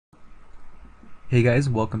Hey guys,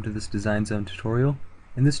 welcome to this Design Zone tutorial.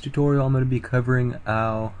 In this tutorial I'm going to be covering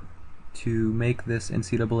how to make this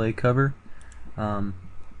NCAA cover.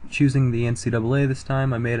 Choosing the NCAA this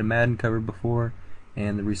time. I made a Madden cover before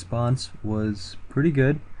and the response was pretty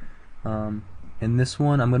good. In this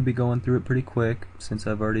one I'm going to be going through it pretty quick since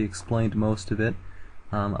I've already explained most of it.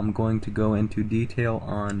 I'm going to go into detail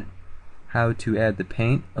on how to add the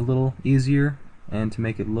paint a little easier and to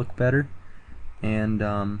make it look better, and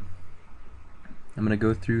I'm going to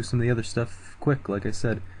go through some of the other stuff quick. Like I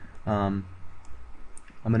said, I'm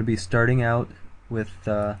going to be starting out with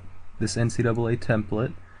this NCAA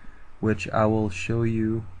template, which I will show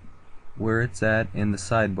you where it's at in the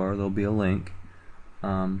sidebar. There'll be a link.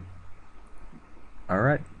 Alright,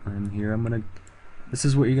 and here this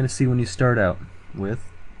is what you're going to see when you start out with.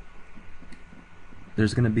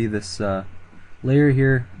 There's going to be this layer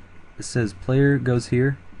here. It says player goes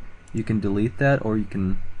here. You can delete that, or you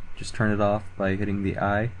can just turn it off by hitting the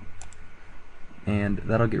I, and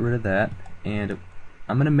that'll get rid of that. And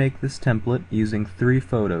I'm going to make this template using 3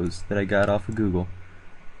 photos that I got off of Google.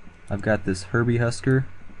 I've got this Herbie Husker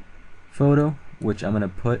photo, which I'm going to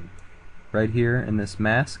put right here in this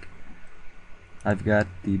mask. I've got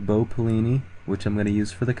the Bo Pelini, which I'm going to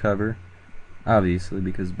use for the cover, obviously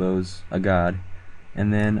because Bo's a god.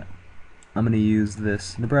 And then I'm going to use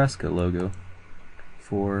this Nebraska logo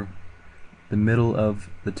for the middle of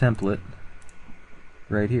the template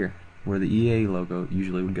right here, where the EA logo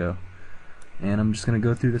usually would go. And I'm just going to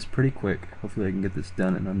go through this pretty quick. Hopefully I can get this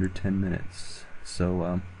done in under 10 minutes. So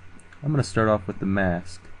I'm going to start off with the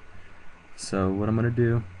mask. So what I'm going to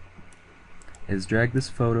do is drag this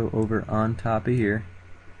photo over on top of here,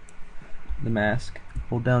 the mask,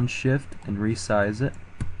 hold down shift and resize it.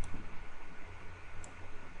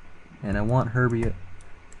 And I want Herbie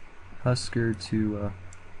Husker to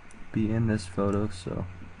be in this photo, so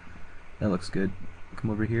that looks good. Come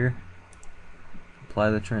over here,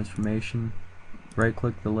 apply the transformation, right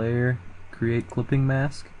click the layer, create clipping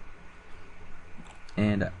mask,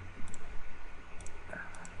 and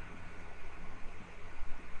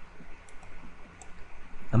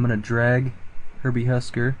I'm going to drag Herbie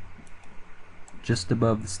Husker just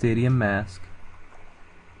above the stadium mask,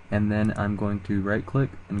 and then I'm going to right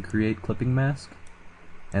click and create clipping mask,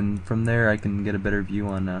 and from there I can get a better view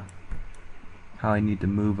on how I need to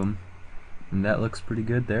move them, and that looks pretty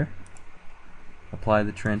good there. Apply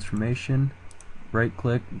the transformation, right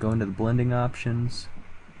click, go into the blending options,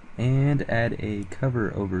 and add a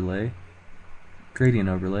cover overlay, gradient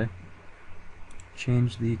overlay.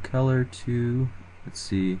 Change the color to, let's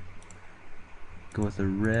see, go with a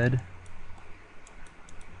red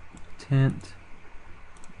tint,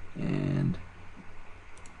 and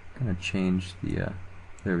I'm gonna change the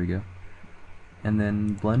there we go. And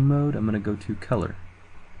then blend mode, I'm gonna go to color.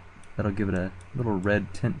 That'll give it a little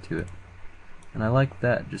red tint to it, and I like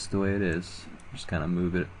that just the way it is. Just kind of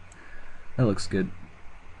move it. That looks good.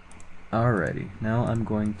 Alrighty, now I'm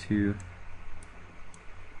going to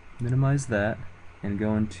minimize that and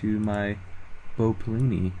go into my Bo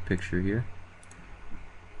Pelini picture here,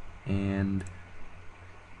 and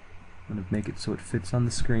I'm going to make it so it fits on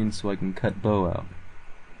the screen so I can cut Bo out.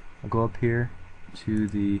 I'll go up here to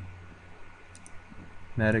the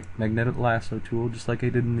magnetic lasso tool, just like I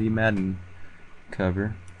did in the Madden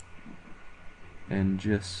cover, and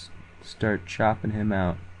just start chopping him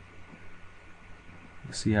out.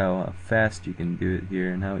 You'll see how fast you can do it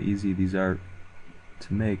here and how easy these are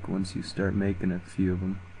to make once you start making a few of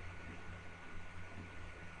them.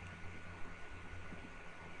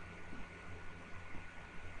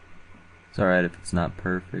 It's alright if it's not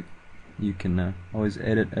perfect. You can always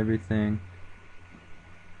edit everything.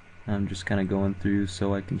 I'm just kind of going through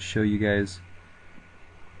so I can show you guys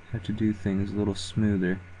how to do things a little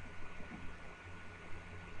smoother.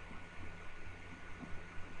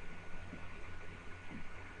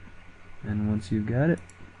 And once you've got it,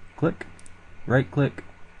 click, right click,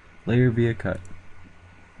 layer via cut.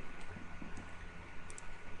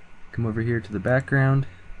 Come over here to the background,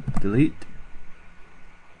 delete.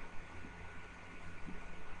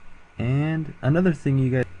 And another thing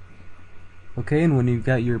you guys, okay, and when you've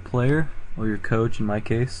got your player, or your coach in my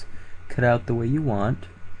case, cut out the way you want,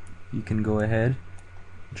 you can go ahead,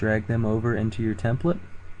 drag them over into your template.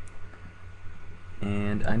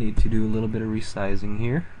 And I need to do a little bit of resizing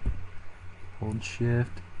here. Hold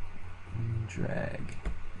shift and drag,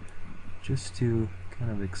 just to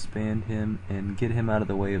kind of expand him and get him out of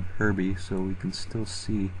the way of Herbie so we can still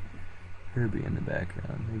see Herbie in the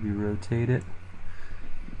background. Maybe rotate it.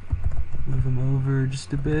 Move him over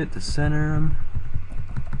just a bit to center him,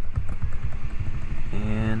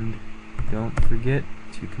 and don't forget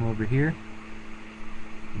to come over here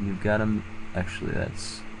And you've got them. Actually,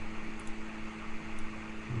 that's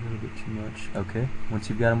a little bit too much. Okay, once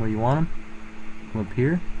you've got them where you want them, come up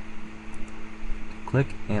here, click,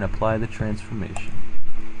 and apply the transformation.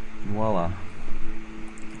 And voila.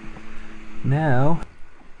 Now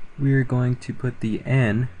we are going to put the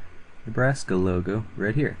Nebraska logo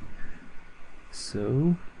right here.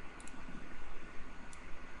 So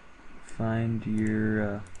find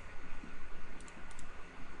your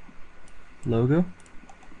logo,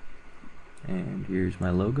 and here's my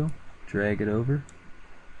logo. Drag it over,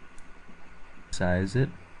 size it,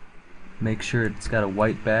 make sure it's got a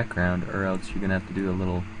white background, or else you're gonna have to do a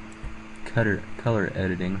little color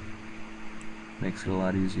editing. Makes it a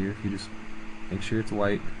lot easier if you just make sure it's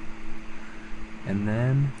white. And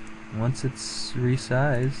then once it's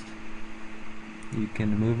resized, you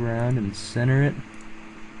can move around and center it.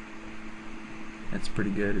 That's pretty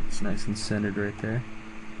good. It's nice and centered right there.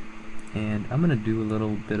 And I'm gonna do a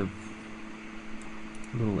little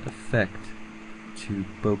effect to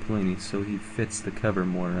Bo Pelini so he fits the cover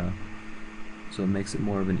more, so it makes it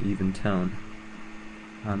more of an even tone.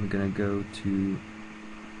 I'm gonna go to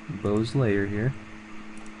Bo's layer here,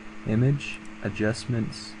 image,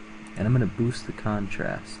 adjustments, and I'm gonna boost the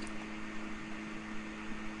contrast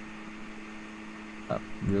up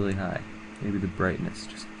really high, maybe the brightness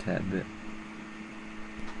just a tad bit.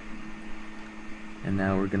 And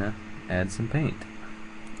now we're gonna add some paint.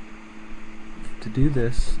 To do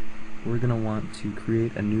this, we're gonna want to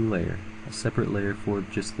create a new layer, a separate layer for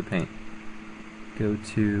just the paint. Go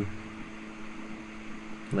to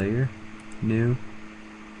Layer, New,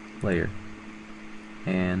 Layer,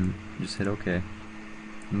 and just hit OK.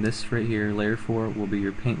 And this right here, layer 4, will be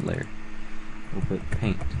your paint layer. We'll put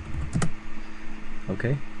paint.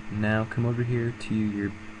 Okay, now come over here to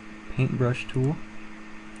your paintbrush tool,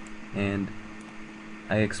 and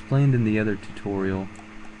I explained in the other tutorial,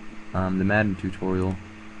 the Madden tutorial,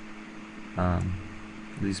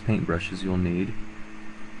 these paintbrushes you'll need.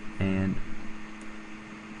 And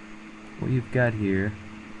what you've got here,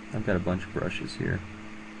 I've got a bunch of brushes here.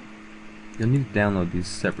 You'll need to download these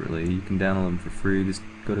separately. You can download them for free. Just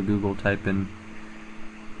go to Google, type in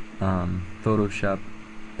Photoshop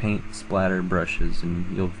paint splatter brushes,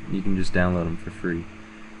 and you can just download them for free.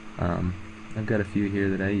 I've got a few here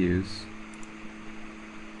that I use.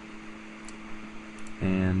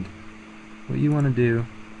 And what you want to do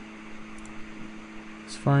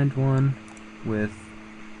is find one with,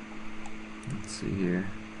 let's see here,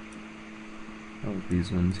 I like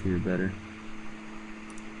these ones here better.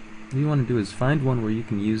 What you want to do is find one where you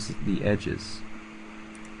can use the edges.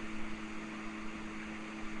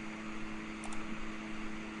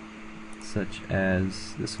 Such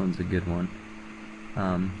as, this one's a good one.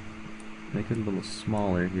 Make it a little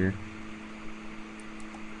smaller here.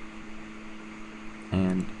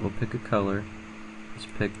 And we'll pick a color. Let's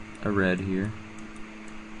pick a red here.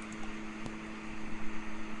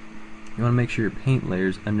 You want to make sure your paint layer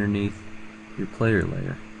is underneath your player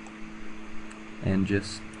layer. And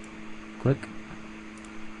just click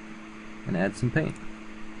and add some paint.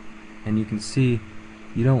 And you can see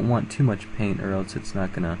you don't want too much paint, or else it's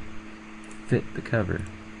not gonna fit the cover.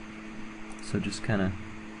 So just kinda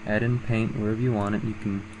add in paint wherever you want it. You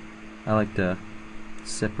can, I like to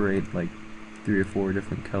separate like 3 or 4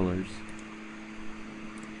 different colors,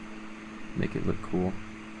 make it look cool.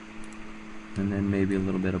 And then maybe a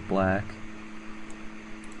little bit of black.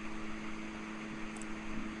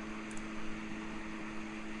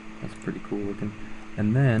 That's pretty cool looking.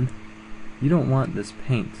 And then you don't want this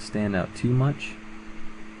paint to stand out too much,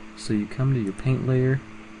 so you come to your paint layer,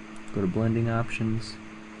 go to blending options,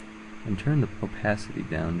 and turn the opacity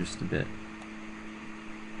down just a bit.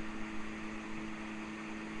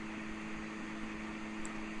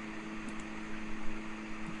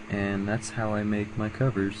 And that's how I make my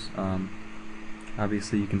covers.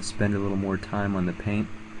 Obviously you can spend a little more time on the paint.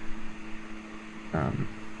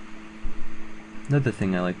 Another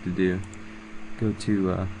thing I like to do, go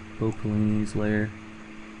to Bo Pelini's layer,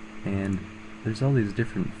 and there's all these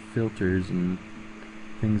different filters and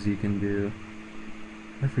things you can do.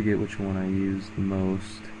 I forget which one I use the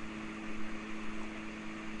most.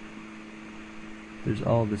 There's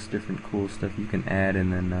all this different cool stuff you can add,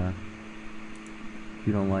 and then if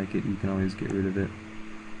you don't like it, you can always get rid of it.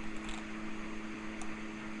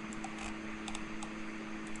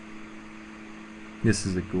 This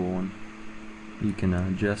is a cool one. You can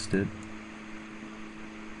adjust it.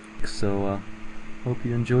 So hope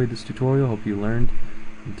you enjoyed this tutorial, hope you learned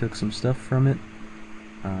and took some stuff from it.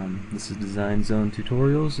 This is Design Zone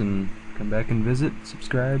Tutorials, and come back and visit,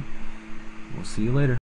 subscribe. We'll see you later.